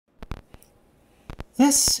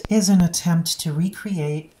This is an attempt to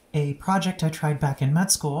recreate a project I tried back in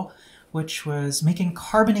med school, which was making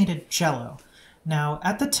carbonated Jello. Now,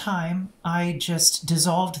 at the time, I just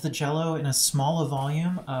dissolved the Jello in as small a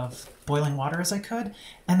volume of boiling water as I could,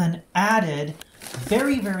 and then added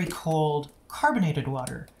very, very cold carbonated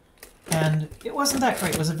water. And it wasn't that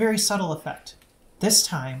great. It was a very subtle effect. This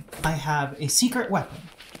time, I have a secret weapon,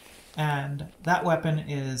 and that weapon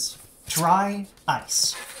is dry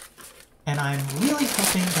ice. And I'm really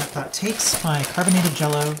hoping that that takes my carbonated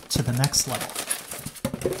Jello to the next level.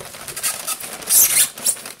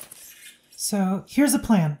 So here's the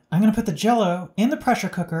plan. I'm going to put the Jello in the pressure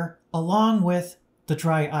cooker along with the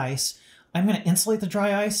dry ice. I'm going to insulate the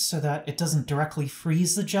dry ice so that it doesn't directly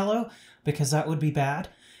freeze the Jello, because that would be bad.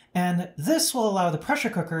 And this will allow the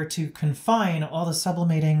pressure cooker to confine all the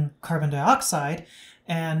sublimating carbon dioxide,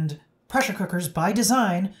 and pressure cookers, by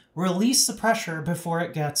design, release the pressure before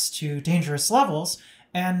it gets to dangerous levels,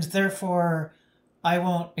 and therefore I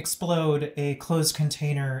won't explode a closed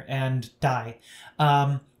container and die.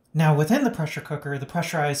 Now, within the pressure cooker, the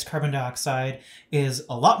pressurized carbon dioxide is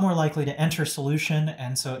a lot more likely to enter solution,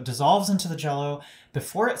 and so it dissolves into the Jello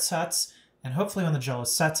before it sets, and hopefully when the Jello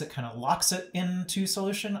sets, it kind of locks it into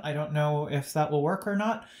solution. I don't know if that will work or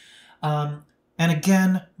not. And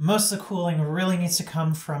again, most of the cooling really needs to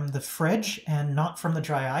come from the fridge and not from the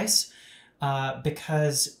dry ice,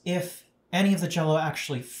 because if any of the Jello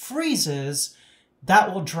actually freezes,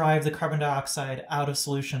 that will drive the carbon dioxide out of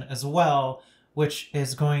solution as well, which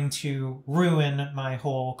is going to ruin my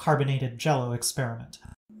whole carbonated Jello experiment.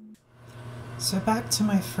 So back to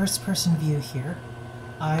my first-person view here.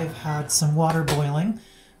 I've had some water boiling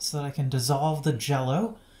so that I can dissolve the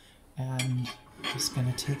Jello, and I'm just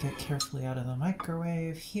going to take it carefully out of the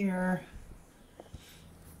microwave here.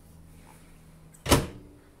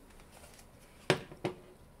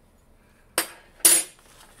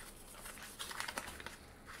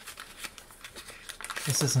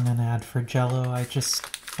 This isn't an ad for Jello, I just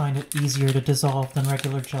find it easier to dissolve than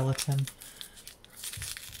regular gelatin.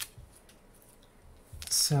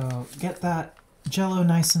 So get that Jello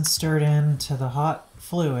nice and stirred into the hot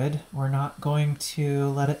fluid. We're not going to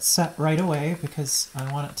let it set right away because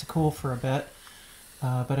I want it to cool for a bit,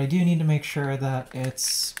 but I do need to make sure that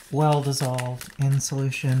it's well dissolved in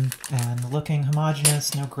solution and looking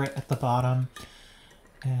homogeneous, no grit at the bottom,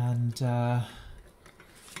 and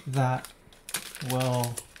that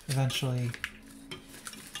will eventually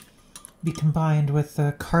be combined with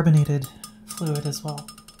the carbonated fluid as well.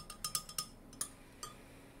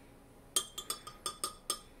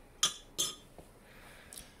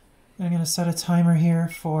 I'm going to set a timer here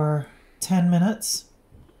for 10 minutes,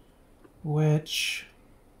 which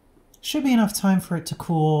should be enough time for it to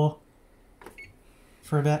cool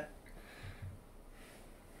for a bit.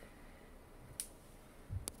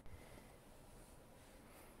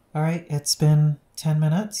 Alright, it's been 10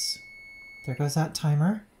 minutes. There goes that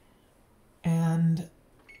timer. And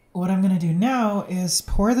what I'm going to do now is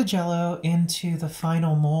pour the Jello into the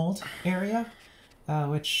final mold area,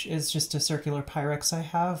 which is just a circular Pyrex I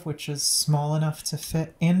have, which is small enough to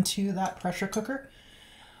fit into that pressure cooker.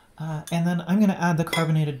 And then I'm going to add the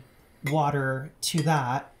carbonated water to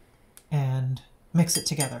that and mix it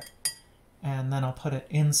together. And then I'll put it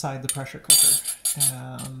inside the pressure cooker.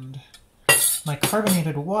 And my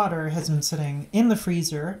carbonated water has been sitting in the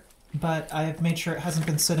freezer, but I've made sure it hasn't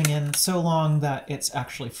been sitting in so long that it's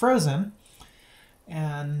actually frozen.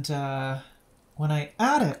 And when I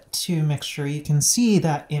add it to mixture, you can see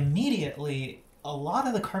that immediately a lot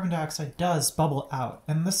of the carbon dioxide does bubble out.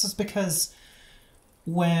 And this is because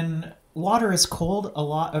when water is cold, a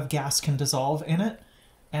lot of gas can dissolve in it.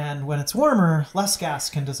 And when it's warmer, less gas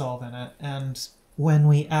can dissolve in it. And when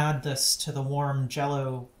we add this to the warm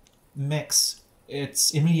Jello mix, it's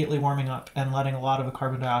immediately warming up and letting a lot of the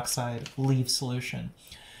carbon dioxide leave solution.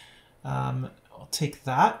 I'll take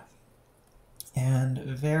that and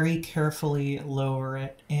very carefully lower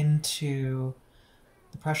it into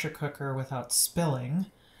the pressure cooker without spilling.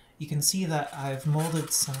 You can see that I've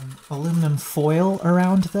molded some aluminum foil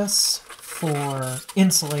around this for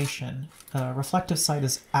insulation. The reflective side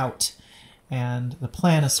is out, and the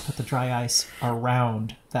plan is to put the dry ice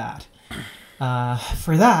around that.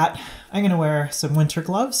 For that, I'm going to wear some winter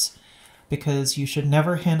gloves, because you should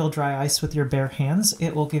never handle dry ice with your bare hands.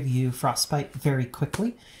 It will give you frostbite very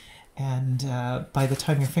quickly, and by the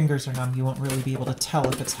time your fingers are numb, you won't really be able to tell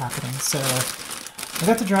if it's happening. So I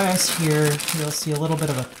got the dry ice here. You'll see a little bit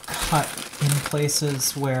of a cut in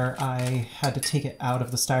places where I had to take it out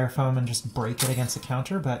of the styrofoam and just break it against the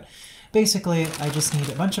counter, but basically I just need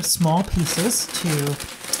a bunch of small pieces to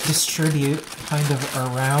distribute kind of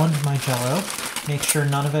around my Jello. Make sure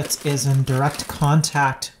none of it is in direct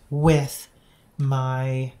contact with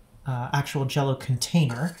my actual Jello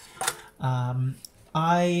container.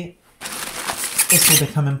 This will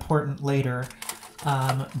become important later,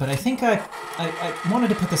 but I think I wanted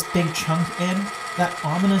to put this big chunk in. That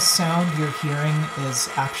ominous sound you're hearing is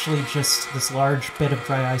actually just this large bit of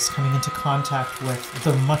dry ice coming into contact with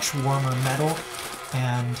the much warmer metal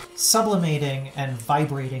and sublimating and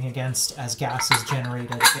vibrating against as gas is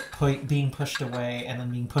generated, it being pushed away and then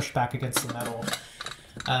being pushed back against the metal.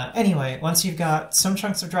 Anyway, once you've got some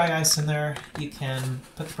chunks of dry ice in there, you can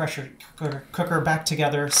put the pressure cooker back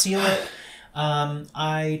together, seal it.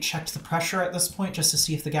 I checked the pressure at this point just to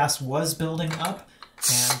see if the gas was building up,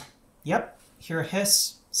 and yep, hear a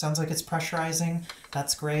hiss, sounds like it's pressurizing.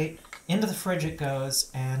 That's great. Into the fridge it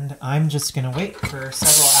goes, and I'm just gonna wait for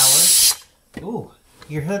several hours. Ooh,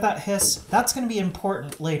 you hear that hiss? That's gonna be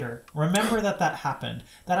important later. Remember that happened.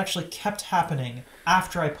 That actually kept happening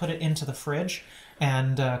after I put it into the fridge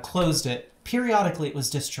and closed it. Periodically it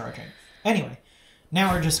was discharging. Anyway,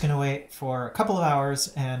 now we're just going to wait for a couple of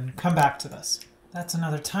hours and come back to this. That's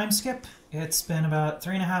another time skip. It's been about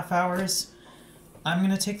 3.5 hours. I'm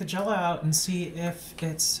going to take the Jello out and see if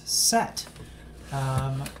it's set.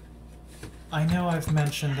 I know I've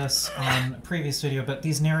mentioned this on a previous video, but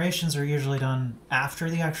these narrations are usually done after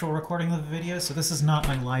the actual recording of the video, so this is not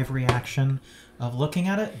my live reaction of looking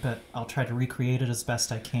at it, but I'll try to recreate it as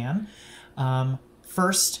best I can.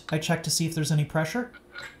 First, I check to see if there's any pressure.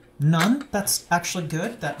 None. That's actually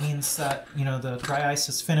good. That means that, you know, the dry ice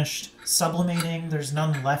is finished sublimating. There's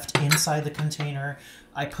none left inside the container.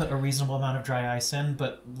 I put a reasonable amount of dry ice in,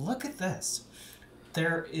 but look at this.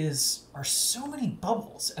 There are so many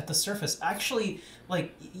bubbles at the surface. Actually,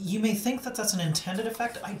 like, you may think that that's an intended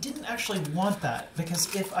effect. I didn't actually want that,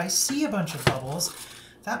 because if I see a bunch of bubbles,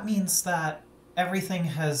 that means that everything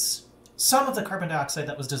has... Some of the carbon dioxide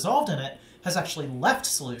that was dissolved in it has actually left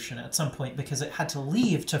solution at some point because it had to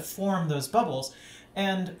leave to form those bubbles.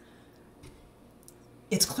 And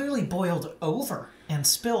it's clearly boiled over and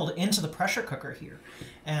spilled into the pressure cooker here.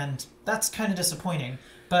 And that's kind of disappointing.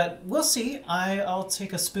 But we'll see. I'll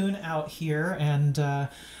take a spoon out here and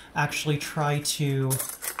actually try to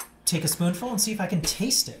take a spoonful and see if I can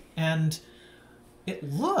taste it. And it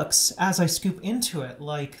looks, as I scoop into it,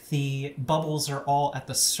 like the bubbles are all at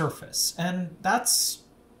the surface. And that's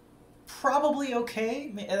probably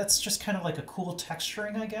okay. That's just kind of like a cool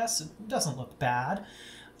texturing, I guess. It doesn't look bad.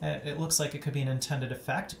 It looks like it could be an intended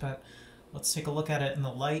effect, but let's take a look at it in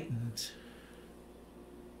the light and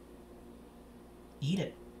eat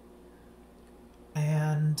it.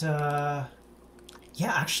 And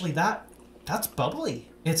yeah, actually that's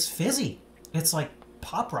bubbly. It's fizzy. It's like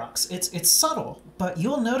Pop Rocks. It's subtle, but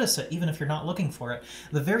you'll notice it even if you're not looking for it.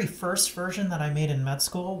 The very first version that I made in med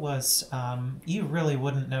school was, you really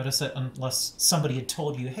wouldn't notice it unless somebody had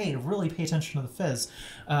told you, hey, really pay attention to the fizz.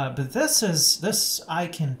 But this I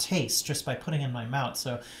can taste just by putting in my mouth.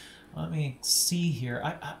 So let me see here.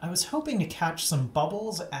 I was hoping to catch some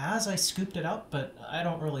bubbles as I scooped it up, but I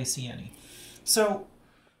don't really see any. So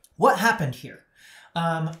what happened here?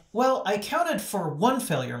 Well, I accounted for one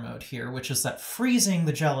failure mode here, which is that freezing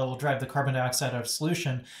the Jello will drive the carbon dioxide out of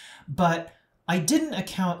solution, but I didn't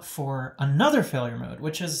account for another failure mode,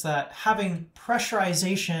 which is that having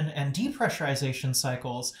pressurization and depressurization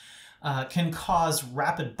cycles can cause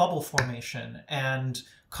rapid bubble formation and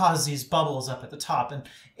cause these bubbles up at the top. And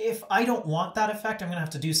if I don't want that effect, I'm going to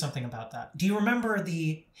have to do something about that. Do you remember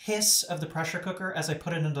the hiss of the pressure cooker as I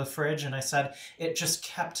put it into the fridge and I said it just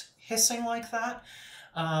kept hissing like that?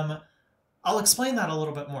 I'll explain that a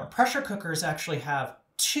little bit more. Pressure cookers actually have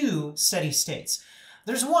two steady states.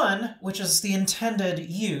 There's one, which is the intended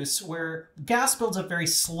use, where gas builds up very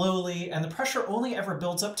slowly and the pressure only ever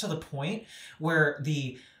builds up to the point where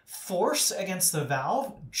the force against the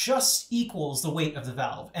valve just equals the weight of the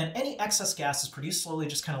valve. And any excess gas is produced slowly,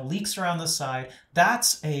 just kind of leaks around the side.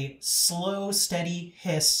 That's a slow, steady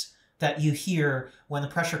hiss that you hear when the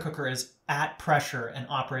pressure cooker is at pressure and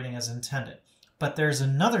operating as intended. But there's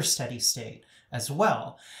another steady state as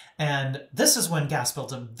well. And this is when gas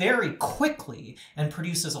builds up very quickly and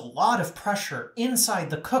produces a lot of pressure inside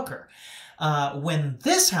the cooker. When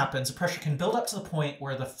this happens, the pressure can build up to the point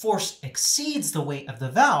where the force exceeds the weight of the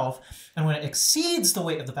valve. And when it exceeds the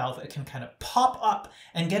weight of the valve, it can kind of pop up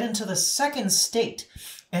and get into the second state.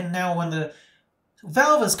 And now when the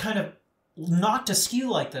valve is kind of knocked askew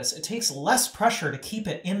like this, it takes less pressure to keep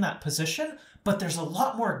it in that position, but there's a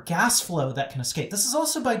lot more gas flow that can escape. This is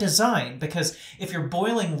also by design, because if you're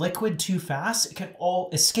boiling liquid too fast, it can all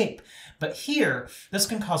escape. But here, this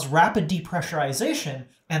can cause rapid depressurization,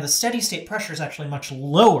 and the steady state pressure is actually much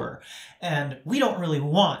lower. And we don't really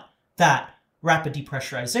want that rapid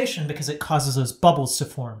depressurization because it causes those bubbles to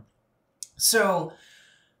form. So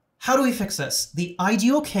how do we fix this? The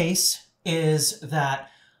ideal case is that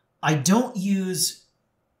I don't use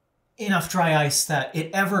enough dry ice that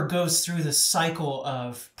it ever goes through the cycle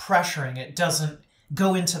of pressuring. It doesn't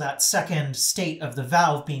go into that second state of the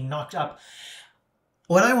valve being knocked up.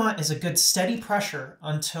 What I want is a good steady pressure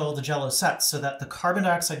until the Jello sets so that the carbon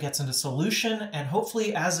dioxide gets into solution, and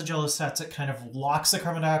hopefully as the Jello sets, it kind of locks the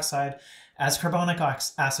carbon dioxide as carbonic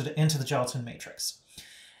acid into the gelatin matrix.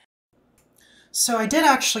 So I did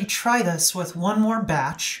actually try this with one more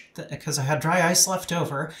batch because I had dry ice left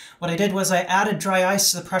over. What I did was I added dry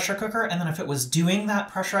ice to the pressure cooker, and then if it was doing that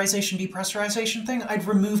pressurization, depressurization thing, I'd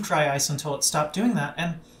remove dry ice until it stopped doing that.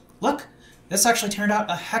 And look, this actually turned out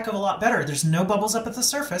a heck of a lot better. There's no bubbles up at the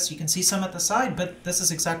surface. You can see some at the side, but this is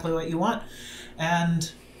exactly what you want. And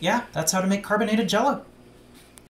yeah, that's how to make carbonated Jello.